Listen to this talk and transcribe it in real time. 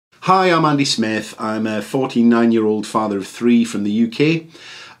Hi, I'm Andy Smith. I'm a 49-year-old father of 3 from the UK,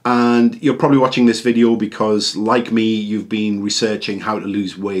 and you're probably watching this video because, like me, you've been researching how to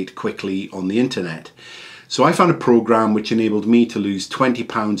lose weight quickly on the internet. So I found a program which enabled me to lose 20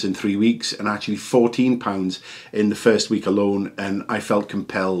 pounds in 3 weeks and actually 14 pounds in the first week alone, and I felt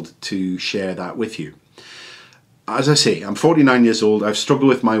compelled to share that with you. As I say, I'm 49 years old. I've struggled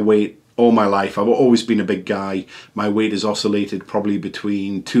with my weight all my life. I've always been a big guy. My weight has oscillated probably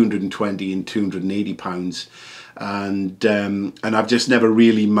between 220 and 280 pounds, and I've just never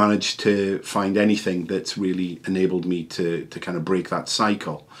really managed to find anything that's really enabled me to kind of break that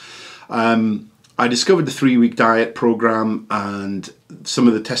cycle. I discovered the 3-week diet program, and some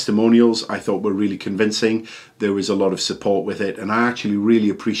of the testimonials I thought were really convincing. There was a lot of support with it, and I actually really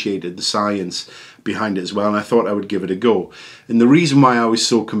appreciated the science behind it as well, and I thought I would give it a go. And the reason why I was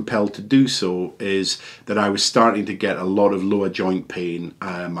so compelled to do so is that I was starting to get a lot of lower joint pain.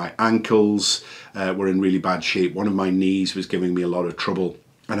 My ankles were in really bad shape. One of my knees was giving me a lot of trouble,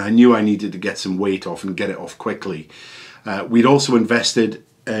 and I knew I needed to get some weight off and get it off quickly. We'd also invested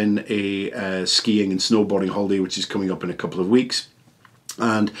in a skiing and snowboarding holiday which is coming up in a couple of weeks,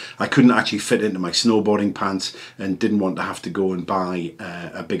 and I couldn't actually fit into my snowboarding pants and didn't want to have to go and buy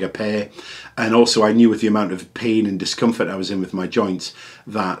a bigger pair. And also I knew with the amount of pain and discomfort I was in with my joints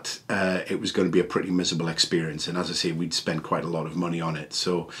that it was going to be a pretty miserable experience, and as I say, we'd spent quite a lot of money on it,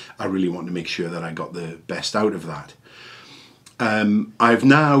 so I really wanted to make sure that I got the best out of that. I've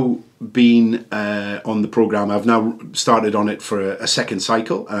now been on the program. I've now started on it for a second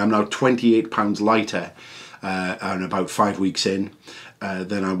cycle, and I'm now 28 pounds lighter and about 5 weeks in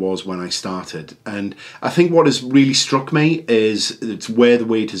than I was when I started. And I think what has really struck me is it's where the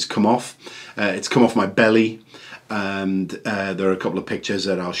weight has come off. It's come off my belly, and there are a couple of pictures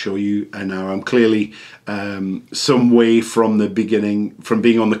that I'll show you, and now I'm clearly some way from the beginning, from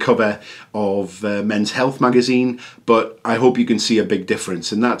being on the cover of Men's Health magazine, but I hope you can see a big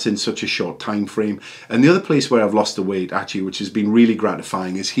difference, and that's in such a short time frame. And the other place where I've lost the weight actually, which has been really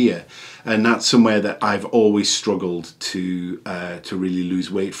gratifying, is here, and that's somewhere that I've always struggled to really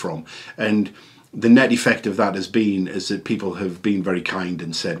lose weight from. And the net effect of that has been is that people have been very kind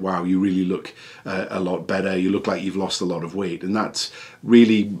and said, wow, you really look a lot better, you look like you've lost a lot of weight, and that's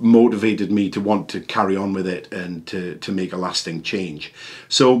really motivated me to want to carry on with it and to make a lasting change.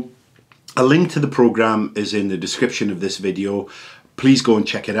 So a link to the program is in the description of this video. Please go and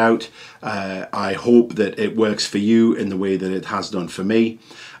check it out. I hope that it works for you in the way that it has done for me.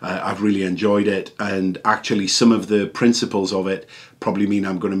 I've really enjoyed it, and actually some of the principles of it probably mean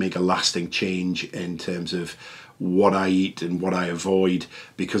I'm going to make a lasting change in terms of what I eat and what I avoid,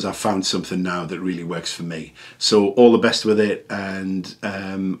 because I've found something now that really works for me. So all the best with it, and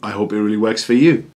I hope it really works for you.